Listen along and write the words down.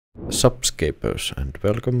Subscapers, and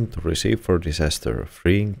welcome to Receive for Disaster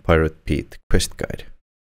Freeing Pirate Pete quest guide.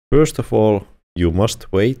 First of all, you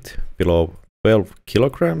must weight below 12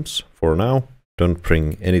 kilograms for now. Don't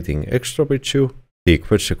bring anything extra with you. The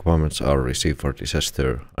quest requirements are Receive for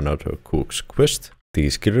Disaster Another Cook's quest. The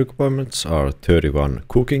skill requirements are 31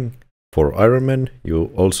 cooking. For Ironmen,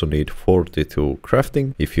 you also need 42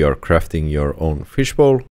 crafting. If you are crafting your own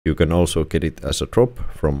fishbowl, you can also get it as a drop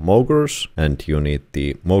from Mogurs, and you need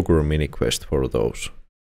the Mogur mini quest for those.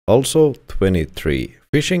 Also 23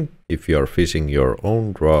 fishing if you are fishing your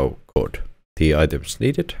own raw cod. The items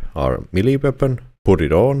needed are melee weapon, put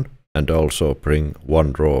it on, and also bring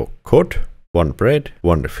 1 raw cod, 1 bread,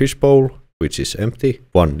 1 fishbowl, which is empty,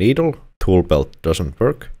 1 needle, tool belt doesn't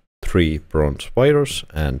work, 3 bronze spiders,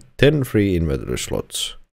 and 10 free inventory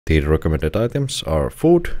slots. The recommended items are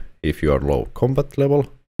food if you are low combat level.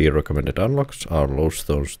 The recommended unlocks are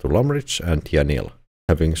Lowstones to Lumrich and Yanil.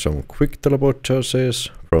 Having some quick teleport charges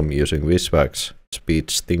from using Wishwax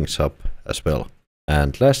speeds things up as well.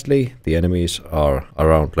 And lastly, the enemies are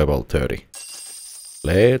around level 30.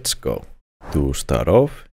 Let's go. To start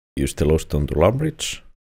off, use the Lowstone to Lumrich.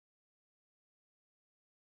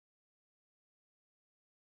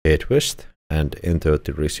 Head west and enter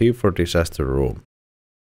the Receive for Disaster room.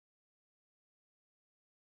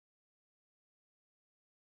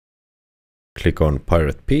 Click on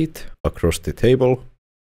Pirate Pete across the table.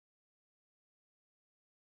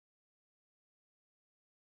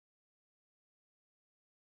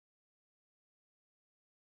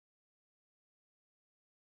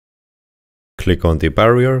 Click on the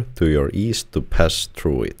barrier to your east to pass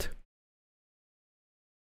through it.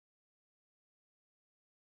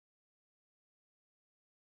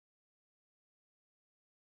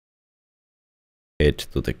 Head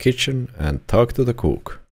to the kitchen and talk to the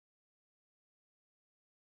cook.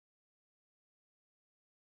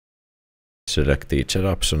 Select the chat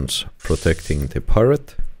options protecting the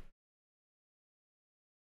pirate.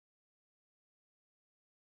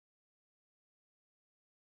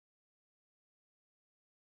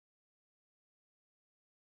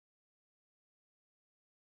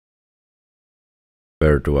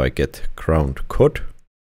 Where do I get ground cod?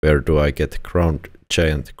 Where do I get ground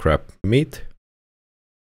giant crab meat?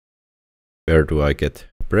 Where do I get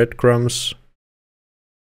breadcrumbs?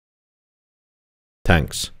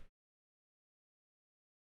 Thanks.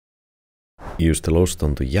 Use the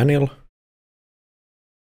Lowstone to Yanil.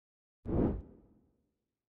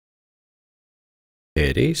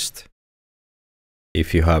 Head east.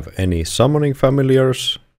 If you have any summoning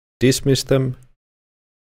familiars, dismiss them.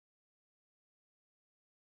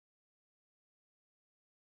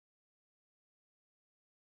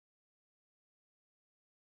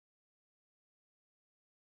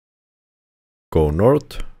 Go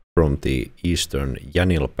north from the eastern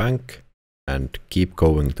Yanil bank and keep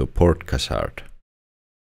going to Port Khazard.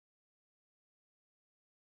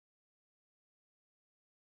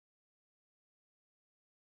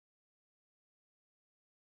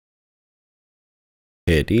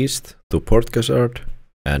 Head east to Port Khazard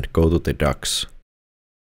and go to the docks.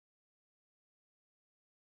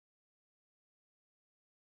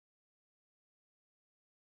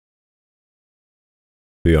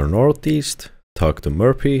 To your northeast, talk to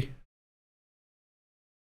Murphy.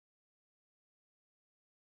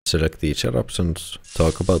 Select the chat options,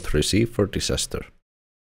 talk about Receive for Disaster.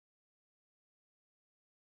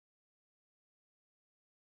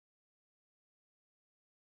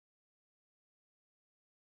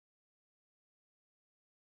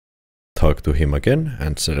 Talk to him again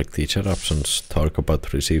and select the chat options, talk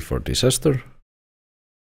about Receive for Disaster.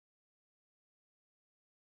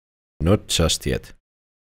 Not just yet.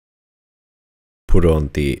 Put on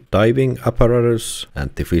the diving apparatus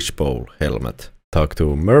and the fishbowl helmet. Talk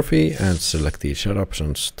to Murphy and select the chat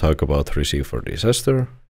options, talk about Receive for Disaster.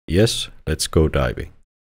 Yes, let's go diving.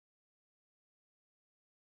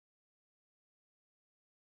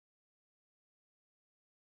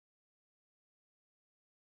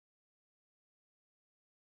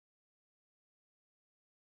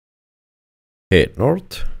 Head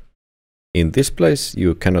north. In this place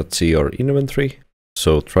you cannot see your inventory,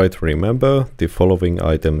 so try to remember the following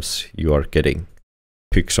items you are getting.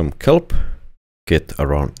 Pick some kelp. Get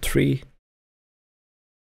around 3.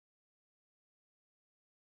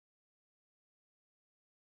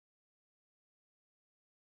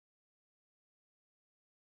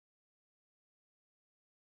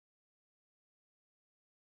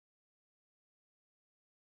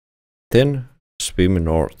 Then swim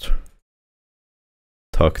north.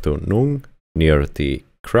 Talk to Nung near the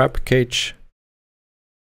crab cage.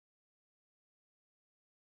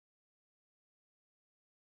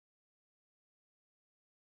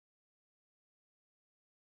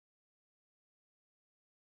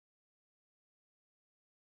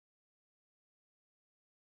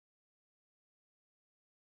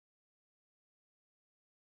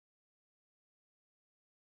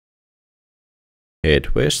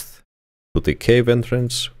 Head west to the cave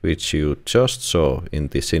entrance which you just saw in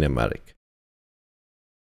the cinematic.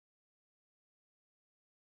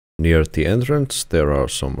 Near the entrance there are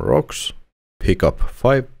some rocks. Pick up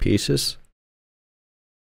 5 pieces.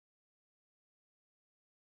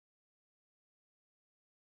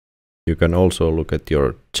 You can also look at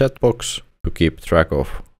your chat box to keep track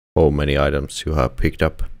of how many items you have picked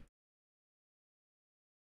up.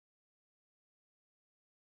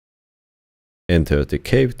 Enter the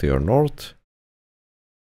cave to your north.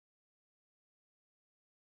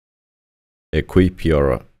 Equip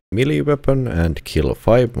your melee weapon and kill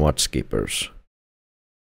 5 mudskippers.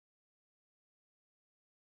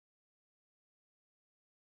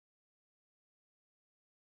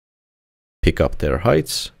 Pick up their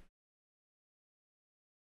hides.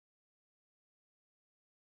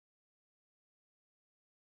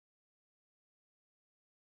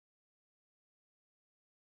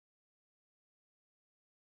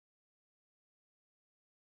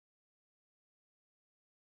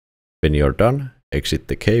 When you're done, exit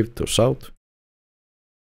the cave to south.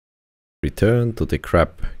 Return to the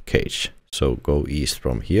crab cage, so go east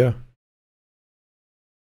from here.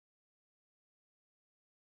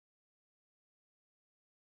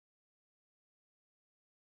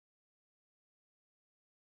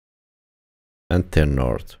 And then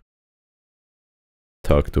north.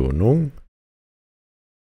 Talk to Nung.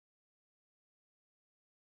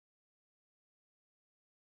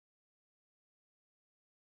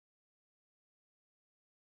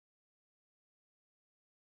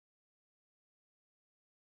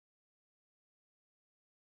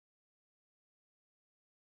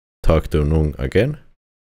 Talk to Nung again.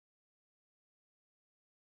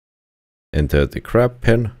 Enter the crab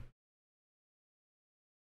pen.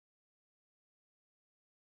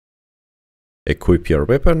 Equip your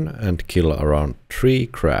weapon and kill around 3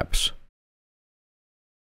 crabs.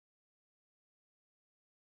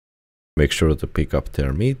 Make sure to pick up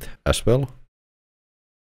their meat as well.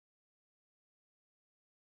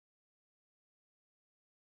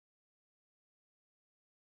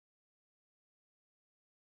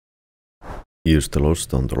 Use the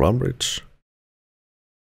lodestone to lumberage.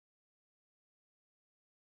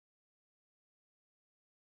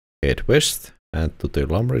 Head west and to the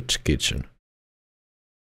lumberage kitchen.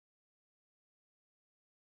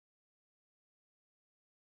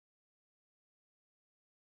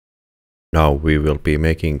 Now we will be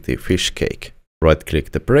making the fish cake. Right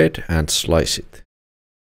click the bread and slice it.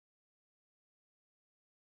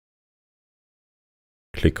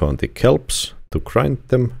 Click on the kelps to grind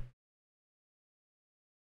them.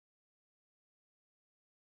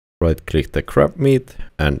 Right click the crab meat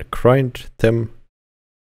and grind them.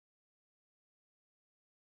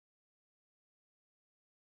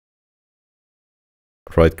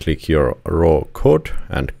 Right click your raw cod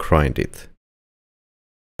and grind it.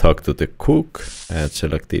 Talk to the cook and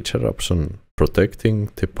select the chat option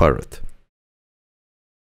protecting the pirate.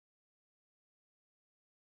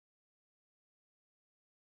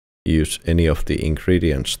 Use any of the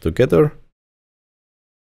ingredients together.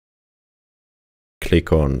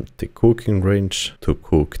 Click on the cooking range to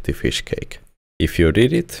cook the fish cake. If you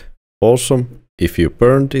did it, awesome. If you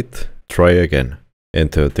burned it, try again.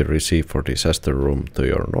 Enter the Receive for Disaster room to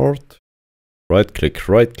your north. Right click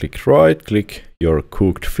your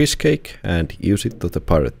cooked fish cake and use it to the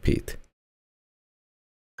pirate pit.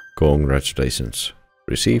 Congratulations.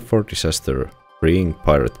 Receive for Disaster freeing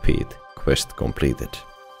pirate pit quest completed.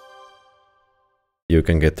 You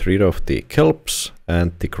can get rid of the kelps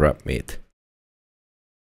and the crab meat.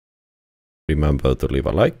 Remember to leave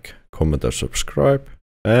a like, comment or subscribe,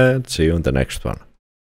 and see you in the next one.